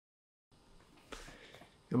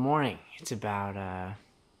Good morning. It's about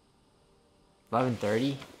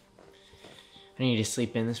 11:30. I needed to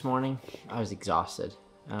sleep in this morning. I was exhausted.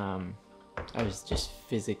 I was just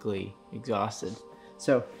physically exhausted.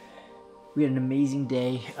 So we had an amazing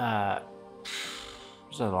day. It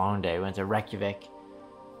was a long day. We went to Reykjavik.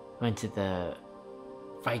 Went to the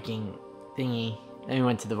Viking thingy. Then we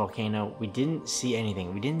went to the volcano. We didn't see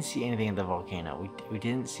anything. We didn't see anything at the volcano. We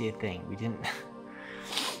didn't see a thing. We didn't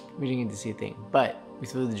get to see a thing. But we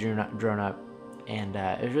flew the drone up, and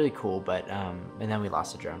it was really cool. But and then we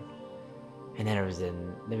lost the drone. And then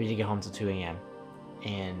then we did get home till 2 a.m.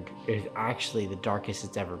 And it was actually the darkest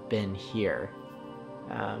it's ever been here.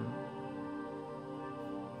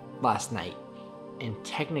 Last night. And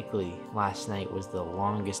technically, last night was the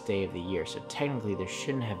longest day of the year. So technically, there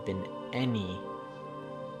shouldn't have been any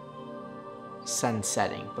sun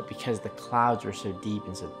setting. But because the clouds were so deep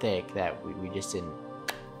and so thick that we just didn't.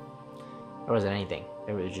 There wasn't anything.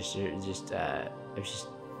 It was just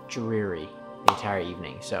dreary the entire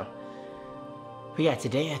evening. So, but yeah,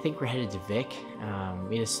 today I think we're headed to Vic.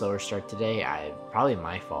 We had a slower start today. Probably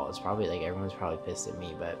my fault. It's probably like everyone's probably pissed at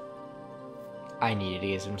me, but I needed to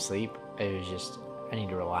get some sleep. It was just I need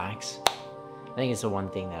to relax. I think it's the one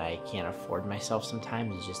thing that I can't afford myself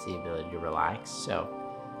sometimes is just the ability to relax. So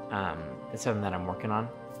it's something that I'm working on.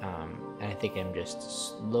 And I think I'm just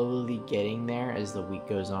slowly getting there as the week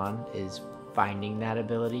goes on, is finding that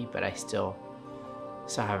ability, but I still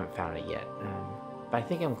haven't found it yet. But I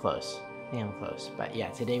think I'm close. But yeah,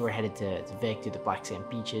 today we're headed to Vik, to the black sand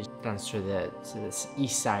beaches, down to the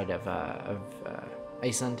east side of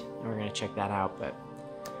Iceland, and we're gonna check that out. But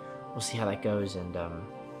we'll see how that goes. And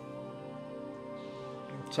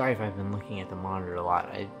sorry if I've been looking at the monitor a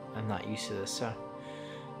lot. I'm not used to this. So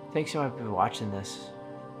thanks so much for watching this.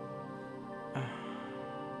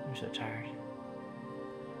 I'm so tired.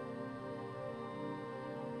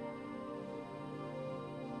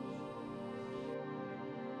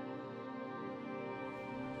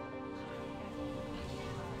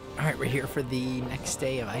 Alright, we're here for the next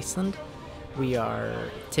day of Iceland. We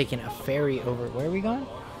are taking a ferry over. Where are we going?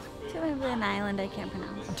 To an island I can't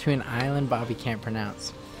pronounce. To an island Bobby can't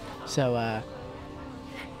pronounce. So,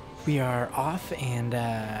 we are off, and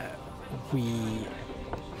we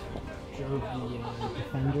drove the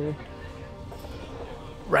Defender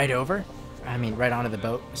right over. Right onto the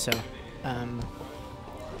boat. So,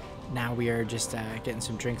 now we are just getting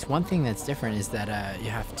some drinks. One thing that's different is that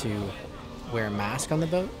you have to wear a mask on the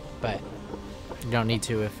boat, but you don't need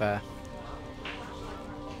to if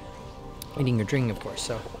eating or drinking, of course.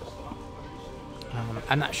 So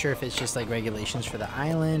I'm not sure if it's just like regulations for the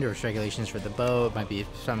island or it's regulations for the boat. It might be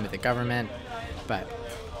something with the government, but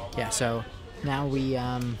yeah. So now we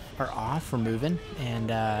are off. We're moving,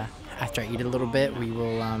 and after I eat a little bit, we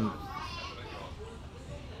will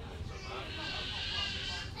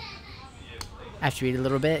after we eat a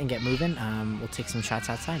little bit and get moving, we'll take some shots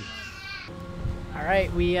outside. All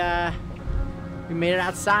right, we made it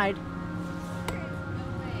outside.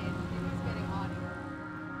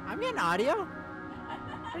 I'm getting audio.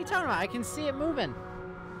 What are you talking about? I can see it moving.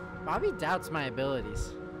 Bobby doubts my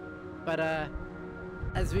abilities, but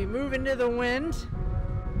as we move into the wind,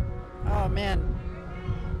 oh man.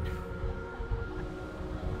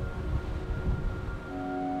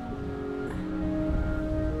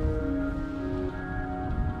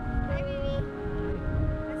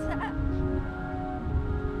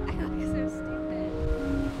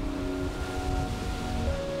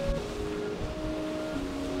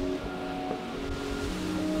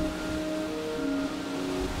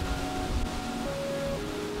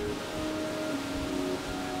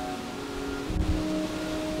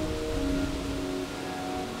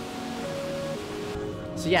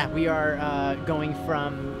 So yeah, we are going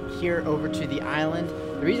from here over to the island.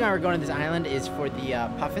 The reason why we're going to this island is for the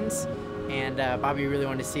puffins, and Bobby really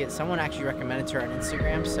wanted to see it. Someone actually recommended to her on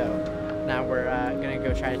Instagram, so now we're gonna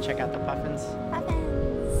go try to check out the puffins.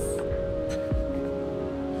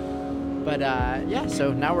 But yeah,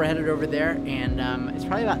 so now we're headed over there, and it's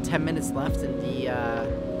probably about 10 minutes left in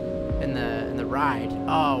the ride.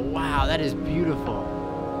 Oh wow, that is beautiful.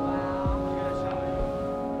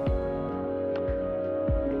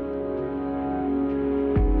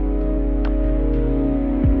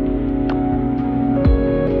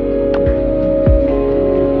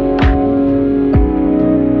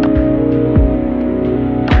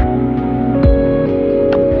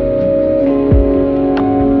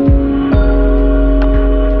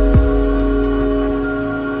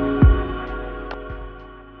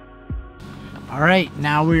 Alright,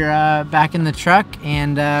 now we're back in the truck,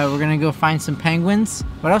 and we're gonna go find some penguins.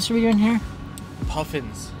 What else are we doing here?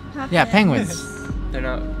 Puffins. Yeah, penguins. They're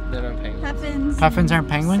not penguins. Puffins. Puffins aren't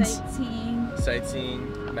penguins?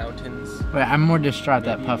 Sightseeing, mountains. Wait, I'm more distraught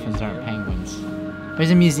that puffins aren't penguins.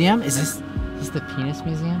 There's a museum? Is this the penis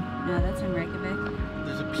museum? No, that's in Reykjavik.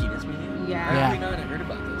 There's a penis museum? Yeah. How have we not heard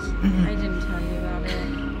about this? I didn't tell you about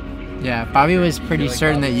it. Yeah, Bobby was pretty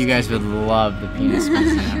certain that you guys would love the penis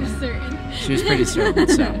museum. Certain. She was pretty certain,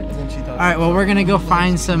 so. Alright, well, we're gonna go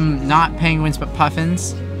find some not penguins but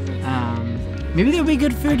puffins. Maybe there'll be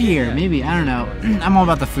good food here. Maybe, I don't know. I'm all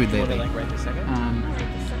about the food lately.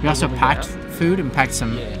 We also packed food and packed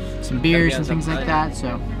some beers and things like that,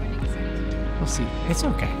 so we'll see. It's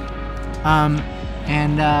okay. Now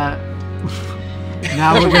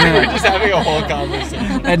we're gonna We're just having a whole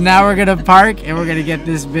conversation. and now we're gonna park and we're gonna get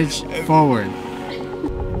this bitch forward.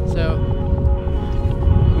 So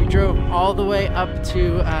we drove all the way up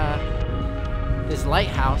to this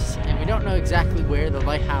lighthouse, and we don't know exactly where the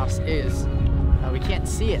lighthouse is. We can't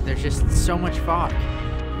see it. There's just so much fog.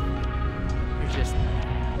 There's just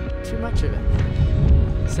too much of it.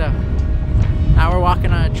 So now we're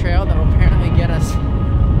walking on a trail that will apparently get us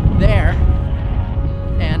there,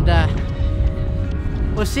 and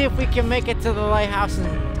we'll see if we can make it to the lighthouse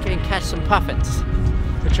and can catch some puffins,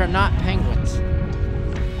 which are not penguins.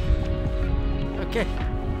 Okay,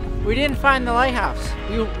 we didn't find the lighthouse.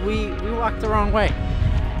 We walked the wrong way.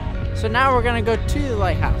 So now we're gonna go to the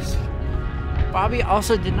lighthouse. Bobby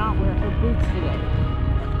also did not wear her boots today.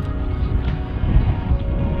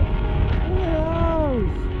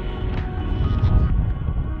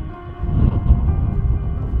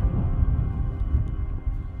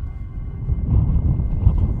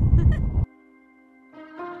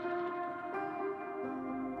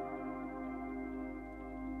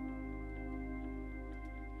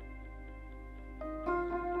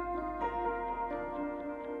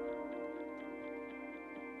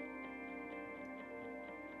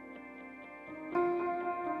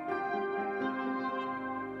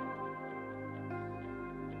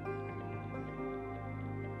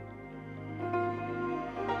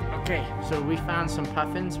 Okay, so we found some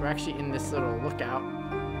puffins. We're actually in this little lookout.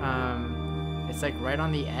 It's like right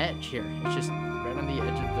on the edge here. It's just right on the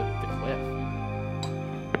edge of the cliff.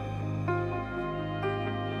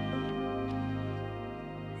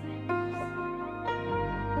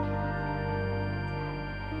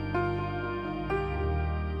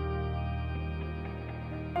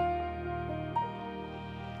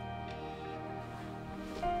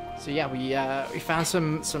 So yeah, we found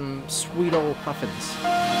some sweet old puffins.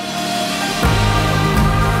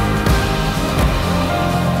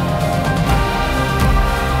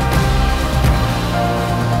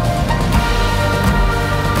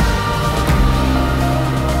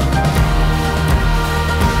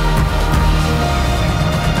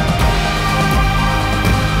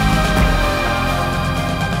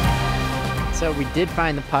 So we did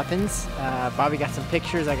find the puffins. Bobby got some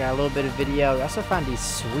pictures. I got a little bit of video. We also found these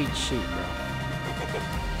sweet sheep, bro.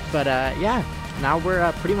 But yeah, now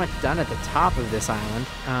we're pretty much done at the top of this island.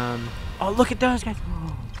 Oh, look at those guys.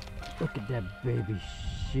 Oh, look at that baby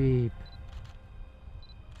sheep.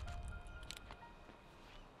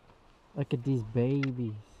 Look at these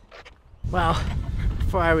babies. Well,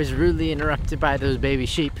 before I was rudely interrupted by those baby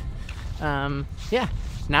sheep, yeah,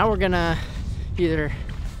 now we're gonna either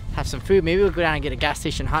have some food. Maybe we'll go down and get a gas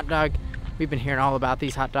station hot dog. We've been hearing all about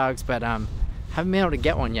these hot dogs, but haven't been able to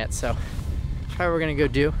get one yet, so that's probably what we're gonna go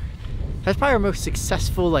do. That's probably our most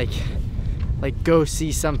successful, like go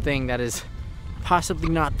see something that is possibly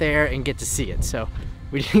not there and get to see it. So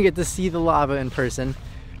we didn't get to see the lava in person,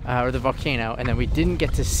 or the volcano, and then we didn't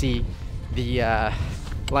get to see the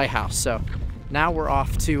lighthouse. So now we're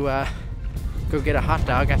off to go get a hot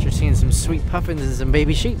dog after seeing some sweet puffins and some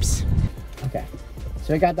baby sheeps. Okay.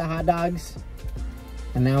 So we got the hot dogs,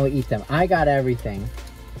 and now we eat them. I got everything,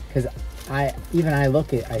 because I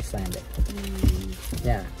look at Icelandic.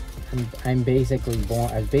 Yeah, I'm basically born.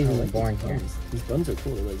 I was basically born here. These buns are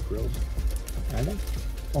cool. They're like grilled. Are they?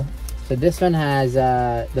 Oh. So this one has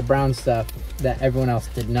the brown stuff that everyone else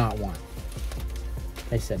did not want.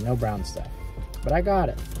 They said no brown stuff, but I got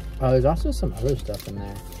it. Oh, there's also some other stuff in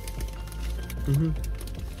there.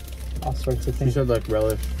 All sorts of things. You said like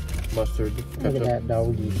relish. Mustard. Look at that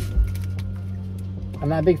doggy. I'm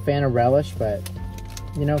not a big fan of relish, but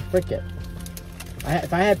you know, frick it.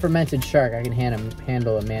 If I had fermented shark, I can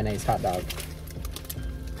handle a mayonnaise hot dog.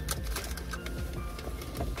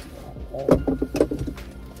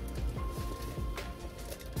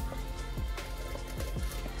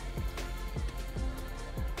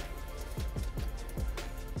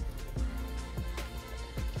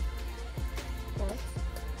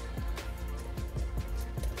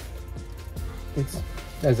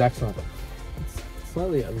 That's excellent.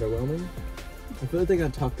 slightly underwhelming. I feel like they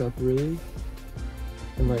got topped up really.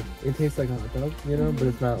 And like, it tastes like a hot dog, you know, but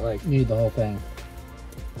it's not like... You need the whole thing.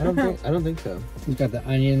 I don't think so. He's got the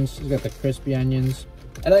onions, he's got the crispy onions.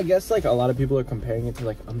 And I guess like a lot of people are comparing it to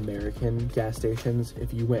like American gas stations.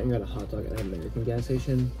 If you went and got a hot dog at an American gas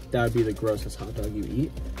station, that would be the grossest hot dog you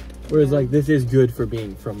eat. Whereas like this is good for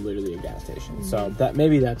being from literally a gas station. So that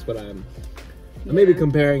maybe that's what I'm maybe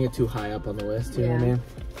comparing it too high up on the list, you know what I mean?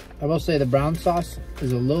 I will say the brown sauce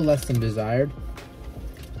is a little less than desired.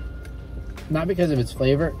 Not because of its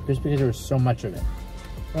flavor, just because there was so much of it.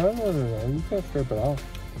 No. You can't scrape it off.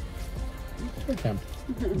 Okay.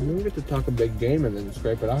 You get to talk a big game and then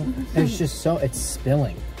scrape it off. It's just so, it's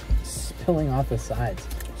spilling. It's spilling off the sides.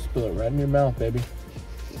 Spill it right in your mouth, baby.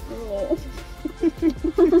 Oh. Just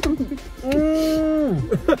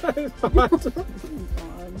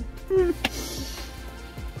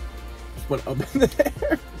went up in the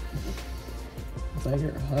air. Is that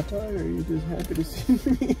your hot dog, or are you just happy to see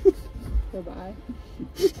me? Goodbye.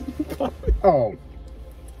 Oh.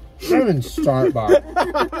 Don't even start, Bob.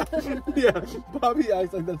 Yeah, Bobby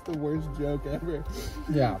acts like that's the worst joke ever.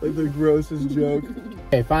 Yeah. Like the grossest joke.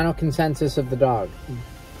 Okay, final consensus of the dog.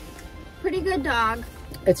 Pretty good dog.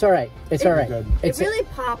 It's alright. It's alright. Good. It really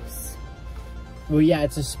pops. Well, yeah,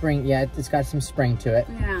 it's a spring. Yeah, it's got some spring to it.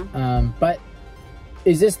 Yeah. But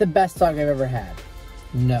is this the best dog I've ever had?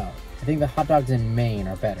 No. I think the hot dogs in Maine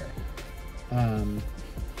are better.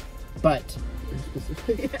 But...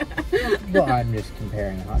 well, I'm just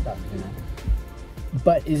comparing hot dogs, you know.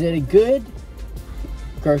 But is it a good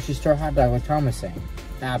grocery store hot dog, like Tom was saying?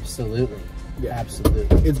 Absolutely. Yeah.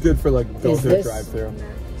 Absolutely. It's good for like going Is through a this- drive-through.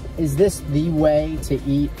 Is this the way to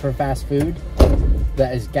eat for fast food?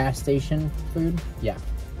 That is gas station food? Yeah.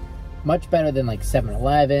 Much better than like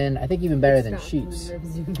 7-Eleven. I think even better than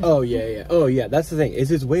Sheetz. Oh yeah. Oh yeah, that's the thing.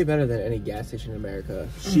 It's way better than any gas station in America.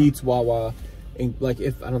 Sheetz, Wawa, and like I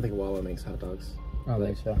don't think Wawa makes hot dogs. I don't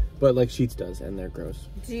think so. But like Sheetz does, and they're gross.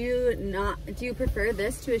 Do you prefer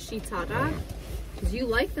this to a Sheetz hot dog? Because you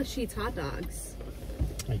like the Sheetz hot dogs.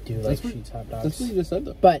 I do like Sheetz hot dogs. That's what you just said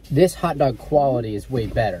though. But this hot dog quality is way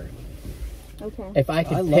better. Okay. If I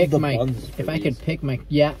could I love pick the my, buns for if I could these. pick my,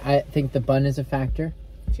 yeah, I think the bun is a factor.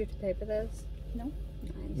 Did you have to pay for those? No.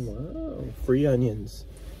 Nice. Wow, free onions.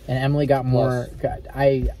 And Emily got more.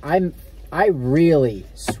 I really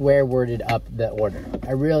swear worded up the order.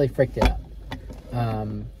 I really freaked it up.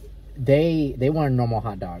 They wanted normal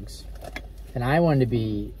hot dogs, and I wanted to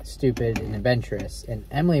be stupid and adventurous, and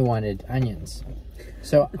Emily wanted onions.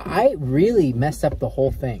 So I really messed up the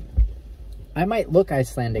whole thing. I might look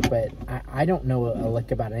Icelandic, but I don't know a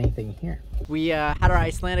lick about anything here. We had our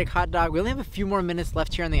Icelandic hot dog. We only have a few more minutes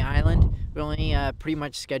left here on the island. We only pretty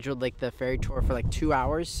much scheduled like the ferry tour for like 2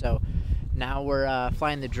 hours. So now we're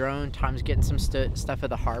flying the drone. Tom's getting some stuff at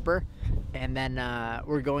the harbor. And then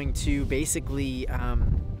we're going to basically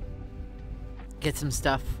get some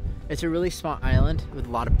stuff. It's a really small island with a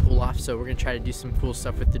lot of pull-off. So we're gonna try to do some cool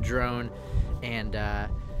stuff with the drone and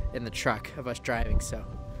in the truck of us driving. So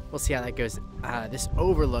we'll see how that goes. This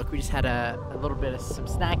overlook, we just had a little bit of some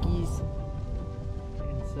snackies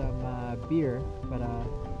and some beer, but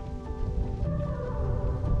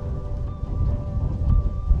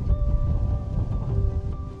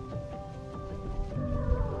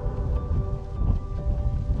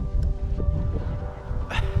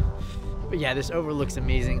but yeah, this overlook's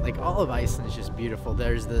amazing. Like all of Iceland is just beautiful.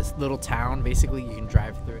 There's this little town, basically you can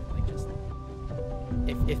drive through it like just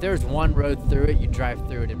if there's one road through it, you drive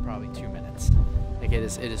through it in probably 2 minutes. Like it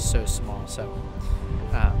is so small. So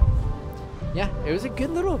yeah, it was a good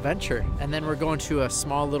little adventure. And then we're going to a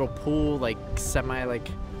small little pool, like semi, like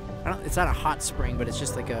it's not a hot spring, but it's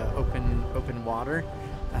just like a open water.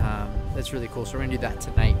 That's really cool. So we're gonna do that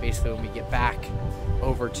tonight, basically when we get back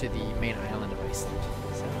over to the main island of Iceland.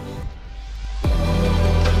 So.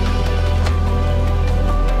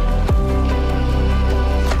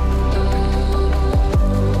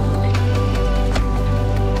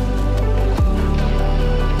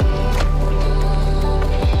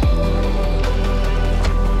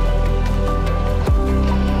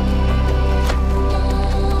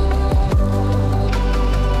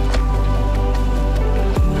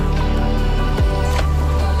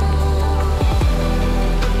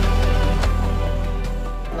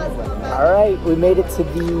 We made it to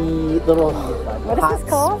the little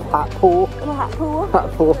hot pool. Little hot pool.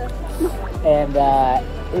 Hot pool. And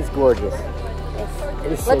it's gorgeous.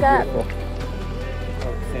 It is so Look up. beautiful.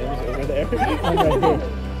 Sam's over there. I'm right here.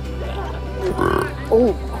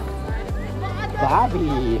 Oh,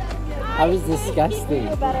 Bobby, that was disgusting.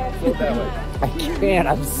 I can't.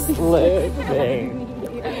 I'm slipping.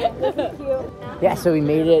 Yeah, so we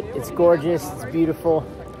made it. It's gorgeous. It's beautiful.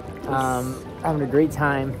 Having a great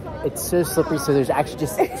time. It's so slippery, so there's actually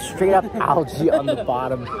just straight up algae on the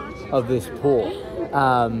bottom of this pool.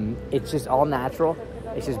 It's just all natural.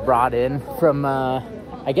 It's just brought in from,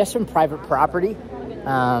 I guess, from private property.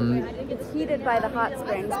 It's heated by the hot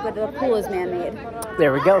springs, but the pool is man-made.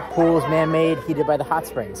 There we go. Pool is man-made, heated by the hot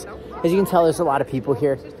springs. As you can tell, there's a lot of people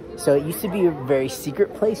here. So it used to be a very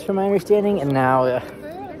secret place, from my understanding, and now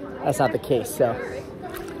that's not the case. So,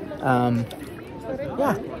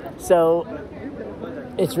 yeah. So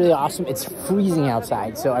it's really awesome. It's freezing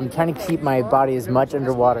outside, so I'm trying to keep my body as much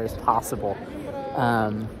underwater as possible.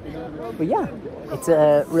 But yeah, it's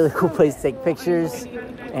a really cool place to take pictures,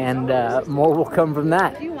 and more will come from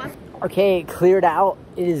that. Okay, it cleared out.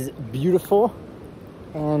 It is beautiful,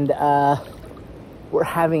 and we're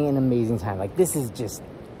having an amazing time. Like, this is just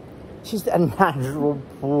a natural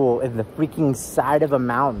pool in the freaking side of a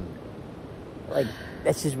mountain. Like,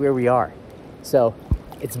 that's just where we are. So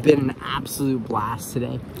it's been an absolute blast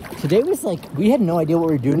today. Today was like, we had no idea what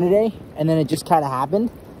we were doing today, and then it just kind of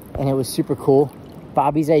happened, and it was super cool.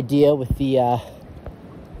 Bobby's idea with the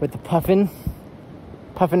Puffin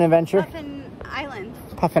adventure.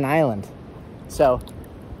 Puffin Island. So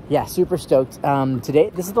yeah, super stoked. Today,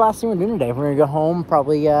 this is the last thing we're doing today. We're gonna go home,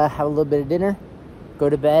 probably have a little bit of dinner, go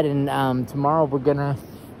to bed, and tomorrow we're gonna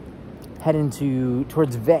head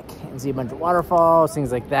towards Vic and see a bunch of waterfalls,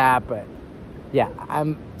 things like that. But yeah,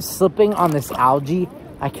 I'm slipping on this algae.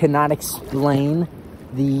 I cannot explain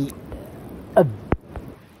the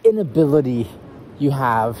inability you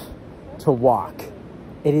have to walk.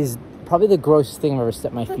 It is probably the grossest thing I've ever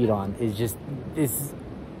stepped my feet on. It's just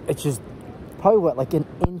probably what, like an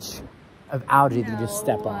inch of algae that you just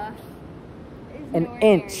step on. An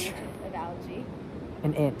inch. Of algae.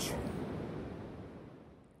 An inch.